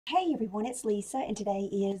Hey everyone, it's Lisa, and today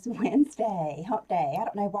is Wednesday, hump day. I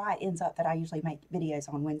don't know why it ends up that I usually make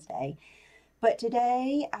videos on Wednesday, but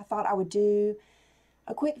today I thought I would do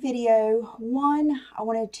a quick video. One, I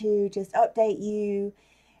wanted to just update you.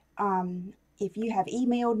 If you have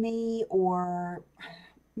emailed me, or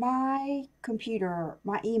my computer,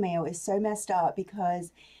 my email is so messed up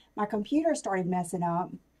because my computer started messing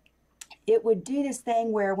up. It would do this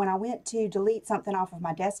thing where when I went to delete something off of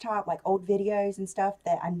my desktop, like old videos and stuff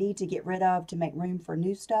that I need to get rid of to make room for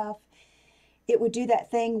new stuff, it would do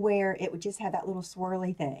that thing where it would just have that little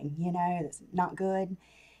swirly thing, that's not good.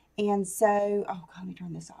 And so, oh God, let me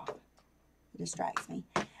turn this off. It distracts me.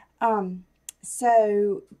 Um,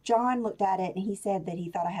 so John looked at it and he said that he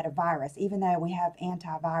thought I had a virus, even though we have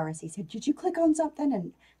antivirus. He said, "Did you click on something?"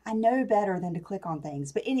 And I know better than to click on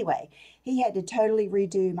things. But anyway, he had to totally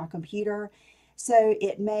redo my computer. So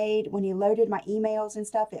it made, when he loaded my emails and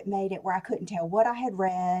stuff, it made it where I couldn't tell what I had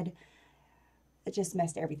read. It just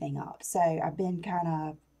messed everything up. So I've been kind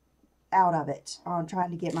of out of it on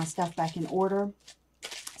trying to get my stuff back in order.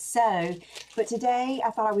 So, but today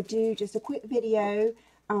I thought I would do just a quick video.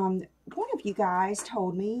 One of you guys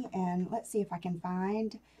told me, and let's see if I can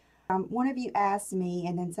find, one of you asked me,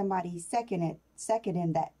 and then somebody seconded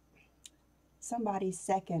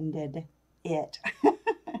it,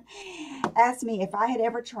 asked me if I had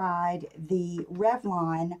ever tried the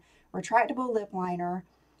Revlon retractable lip liner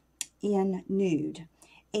in Nude.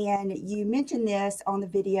 And you mentioned this on the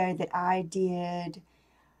video that I did.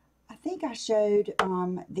 I think I showed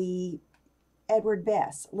the Edward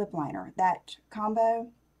Best lip liner, that combo.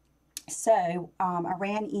 So I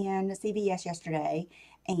ran in CVS yesterday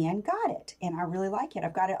and got it, and I really like it.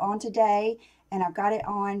 I've got it on today, and I've got it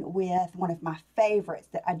on with one of my favorites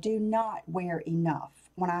that I do not wear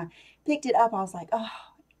enough. When I picked it up, I was like, oh,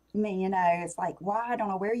 man, it's like, why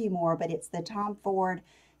don't I wear you more? But it's the Tom Ford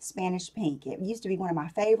Spanish Pink. It used to be one of my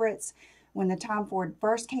favorites when the Tom Ford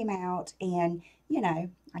first came out, and, I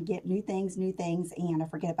get new things, and I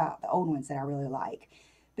forget about the old ones that I really like.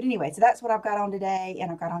 But anyway, so that's what I've got on today, and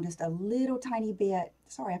I've got on just a little tiny bit.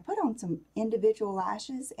 Sorry, I put on some individual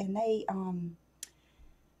lashes, and they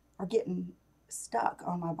are getting stuck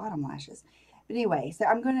on my bottom lashes. But anyway, so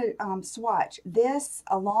I'm going to swatch this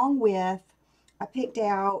along with, I picked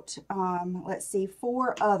out, let's see,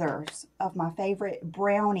 4 others of my favorite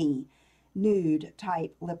brownie nude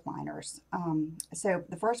type lip liners. So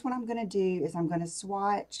the first one I'm going to do is I'm going to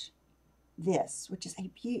swatch this, which is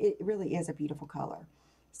it really is a beautiful color.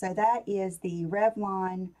 So that is the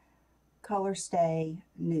Revlon Color Stay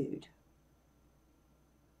Nude.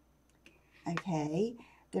 Okay,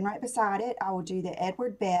 then right beside it, I will do the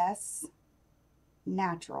Edward Best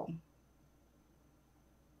Natural.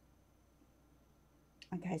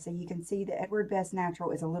 Okay, so you can see the Edward Best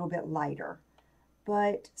Natural is a little bit lighter,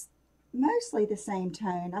 but mostly the same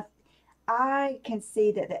tone. I can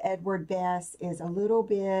see that the Edward Best is a little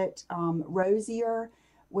bit rosier,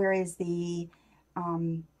 whereas the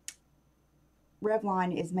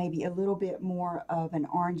Revlon is maybe a little bit more of an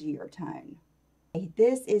orangier tone.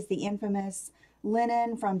 This is the infamous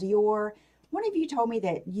linen from Dior. One of you told me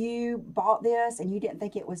that you bought this and you didn't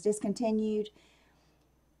think it was discontinued.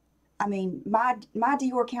 I mean, my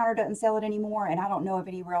Dior counter doesn't sell it anymore, and I don't know of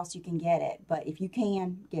anywhere else you can get it. But if you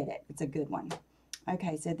can, get it. It's a good one.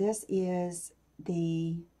 Okay, so this is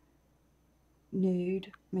the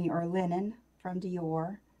nude, or linen from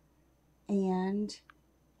Dior. And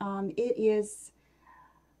it is,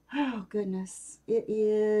 oh goodness, it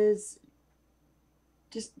is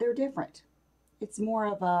just, they're different. It's more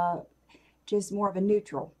of a, just more of a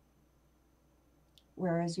neutral.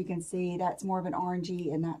 Whereas you can see that's more of an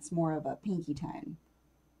orangey and that's more of a pinky tone.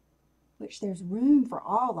 Which there's room for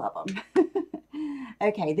all of them.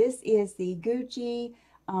 Okay, this is the Gucci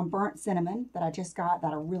Burnt Cinnamon that I just got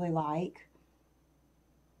that I really like.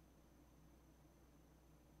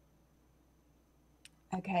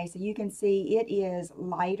 Okay, so you can see it is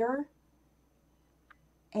lighter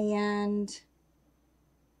and,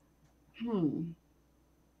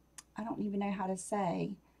 I don't even know how to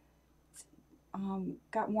say. It's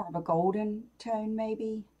got more of a golden tone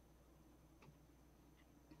maybe.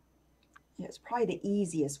 Yeah, it's probably the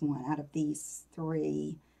easiest one out of these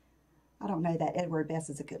 3. I don't know, that Edward Best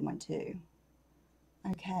is a good one too.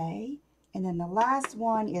 Okay, and then the last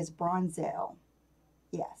one is Bronzelle.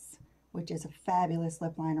 Yes, which is a fabulous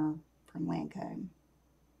lip liner from Lancome.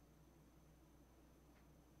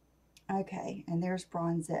 Okay, and there's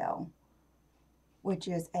Bronzelle, which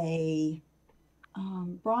is a,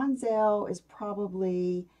 Bronzelle is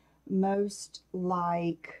probably most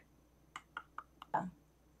like,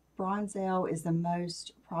 Bronzelle is the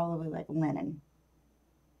most probably like linen.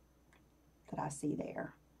 that I see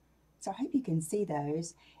there. So I hope you can see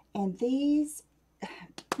those. And these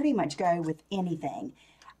pretty much go with anything.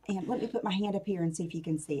 And let me put my hand up here and see if you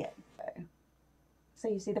can see it. So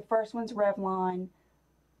you see the first one's Revlon,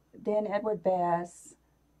 then Edward Bess,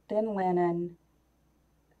 then Linen,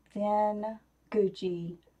 then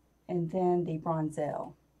Gucci, and then the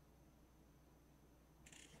Bronzell.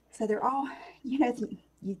 So they're all, you know,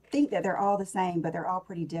 you think that they're all the same, but they're all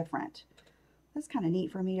pretty different. That's kind of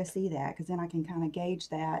neat for me to see that, because then I can kind of gauge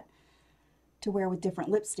that to wear with different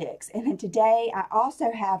lipsticks. And then today I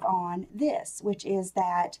also have on this, which is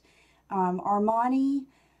that Armani.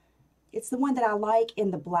 It's the one that I like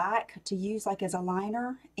in the black to use like as a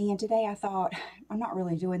liner. And today I thought, I'm not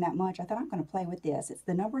really doing that much. I thought I'm going to play with this. It's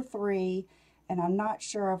the number 3, and I'm not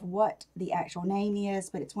sure of what the actual name is,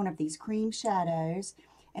 but it's one of these cream shadows,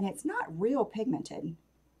 and it's not real pigmented.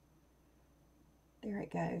 There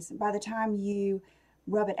it goes. By the time you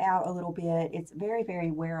rub it out a little bit, it's very,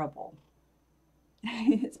 very wearable.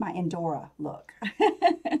 It's my Endora look.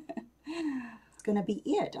 Going to be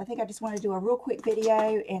it. I think I just want to do a real quick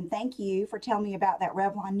video, and thank you for telling me about that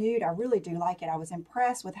Revlon Nude. I really do like it. I was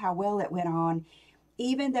impressed with how well it went on.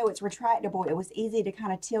 Even though it's retractable, it was easy to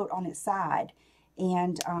kind of tilt on its side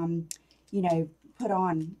and you know, put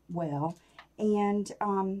on well. And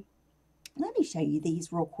let me show you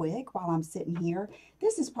these real quick while I'm sitting here.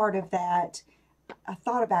 This is part of that. I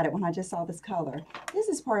thought about it when I just saw this color. This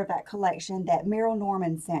is part of that collection that Merle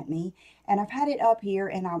Norman sent me, and I've had it up here,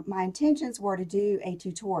 and my intentions were to do a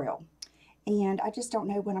tutorial, and I just don't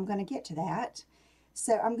know when I'm going to get to that.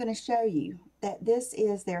 So I'm going to show you that this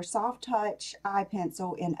is their Soft Touch eye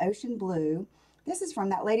pencil in Ocean Blue. This is from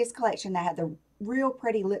that latest collection that had the real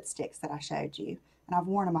pretty lipsticks that I showed you, and I've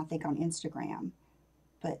worn them, I think, on Instagram.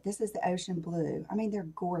 But this is the Ocean Blue. I mean, they're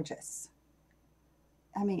gorgeous.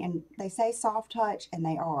 I mean, and they say soft touch, and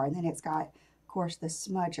they are. And then it's got, of course, the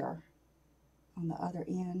smudger on the other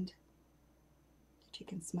end that you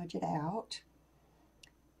can smudge it out.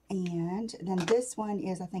 And then this one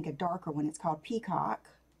is, I think, a darker one. It's called Peacock.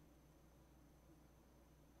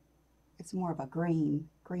 It's more of a greeny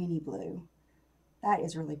blue. That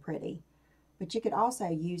is really pretty. But you could also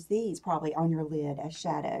use these probably on your lid as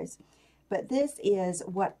shadows. But this is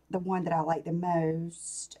the one that I like the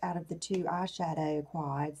most out of the 2 eyeshadow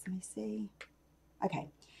quads. Let me see. Okay,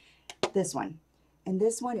 this one. And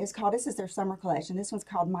this one is called, this is their summer collection. This one's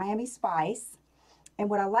called Miami Spice. And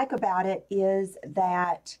what I like about it is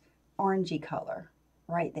that orangey color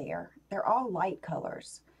right there. They're all light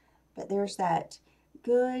colors, but there's that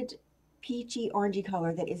good peachy orangey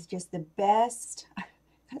color that is just the best.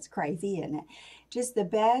 That's crazy, isn't it? Just the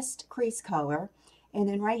best crease color. And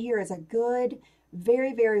then right here is a good,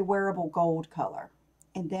 very, very wearable gold color.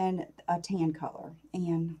 And then a tan color.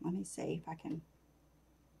 And let me see if I can.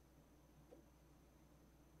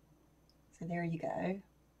 So there you go.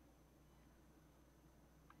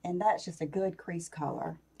 And that's just a good crease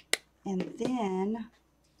color. And then,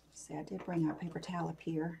 let's see, I did bring a paper towel up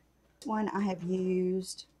here. One, I have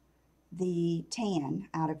used the tan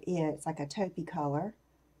out of it. It's like a taupey color.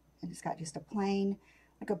 And it's got just a plain,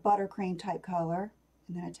 like a buttercream type color.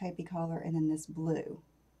 And then a taupey color, and then this blue,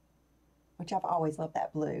 which I've always loved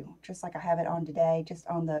that blue. Just like I have it on today, just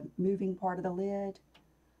on the moving part of the lid.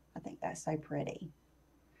 I think that's so pretty.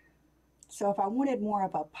 So if I wanted more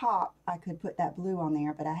of a pop, I could put that blue on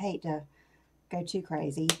there, but I hate to go too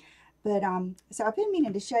crazy. But so I've been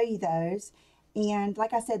meaning to show you those. And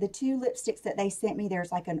like I said, the 2 lipsticks that they sent me,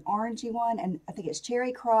 there's like an orangey one, and I think it's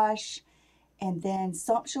Cherry Crush, and then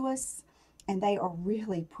Sumptuous. And they are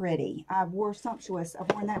really pretty. I've worn Sumptuous.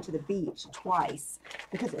 I've worn that to the beach twice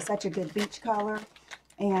because it's such a good beach color.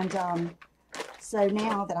 And so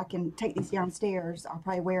now that I can take these downstairs, I'll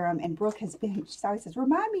probably wear them. And Brooke has been, she always says,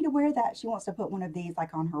 remind me to wear that. She wants to put one of these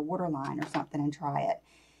like on her waterline or something and try it.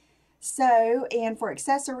 So, and for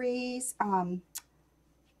accessories,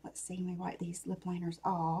 let's see, let me wipe these lip liners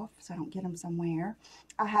off so I don't get them somewhere.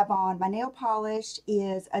 I have on, my nail polish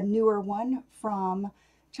is a newer one from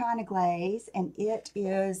China Glaze, and it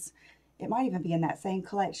might even be in that same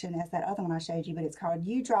collection as that other one I showed you, but it's called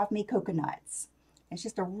You Drive Me Coconuts. It's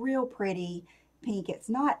just a real pretty pink. It's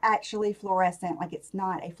not actually fluorescent, like it's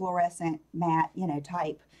not a fluorescent matte, you know,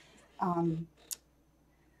 type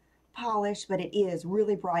polish, but it is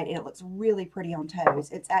really bright and it looks really pretty on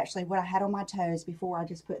toes. It's actually what I had on my toes before I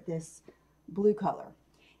just put this blue color.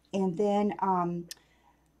 And then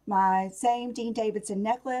my same Dean Davidson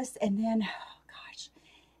necklace, and then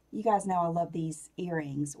you guys know I love these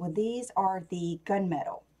earrings. Well, these are the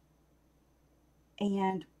gunmetal.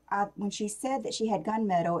 And when she said that she had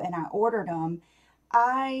gunmetal and I ordered them,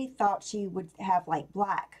 I thought she would have like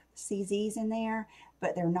black CZs in there,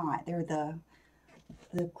 but they're not. They're the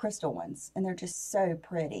crystal ones, and they're just so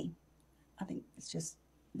pretty. I think it's just,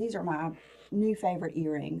 these are my new favorite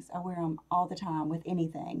earrings. I wear them all the time with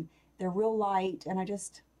anything. They're real light, and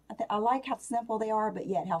I like how simple they are, but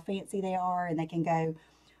yet how fancy they are, and they can go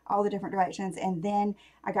all the different directions. And then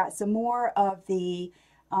I got some more of the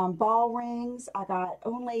ball rings. I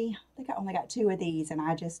think I only got 2 of these, and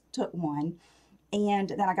I just took one. And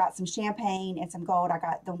then I got some champagne and some gold. I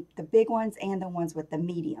got the big ones and the ones with the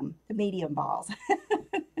medium balls.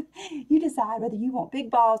 You decide whether you want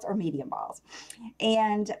big balls or medium balls.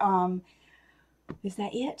 And is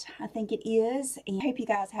that it? I think it is. And I hope you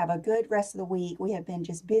guys have a good rest of the week. We have been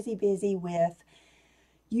just busy with,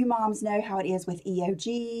 you moms know how it is with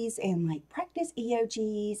EOGs and like practice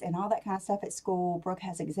EOGs and all that kind of stuff at school. Brooke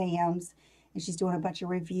has exams and she's doing a bunch of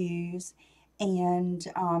reviews. And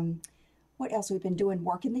what else we've been doing?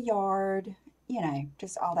 Work in the yard, you know,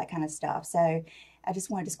 just all that kind of stuff. So I just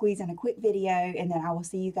wanted to squeeze in a quick video, and then I will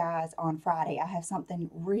see you guys on Friday. I have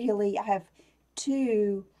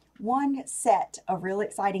one set of real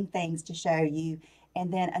exciting things to show you,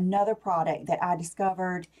 and then another product that I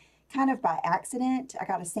discovered kind of by accident. I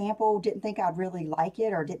got a sample, didn't think I'd really like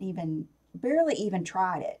it, or barely even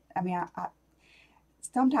tried it. I mean, I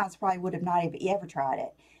sometimes probably would have not even ever tried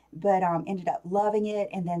it, but ended up loving it.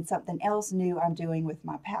 And then something else new I'm doing with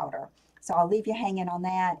my powder. So I'll leave you hanging on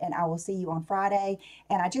that, and I will see you on Friday.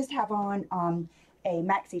 And I just have on a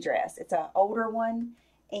maxi dress. It's an older one,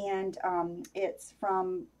 and it's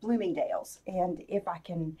from Bloomingdale's. And if I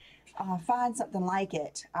can find something like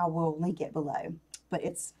it, I will link it below. But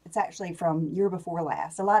it's actually from year before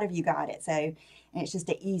last. A lot of you got it, so, and it's just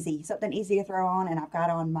something easy to throw on. And I've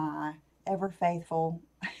got on my ever faithful,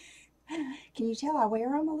 can you tell I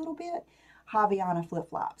wear them a little bit? Javiana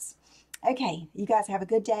flip-flops. Okay, you guys have a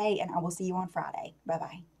good day, and I will see you on Friday.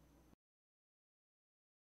 Bye-bye.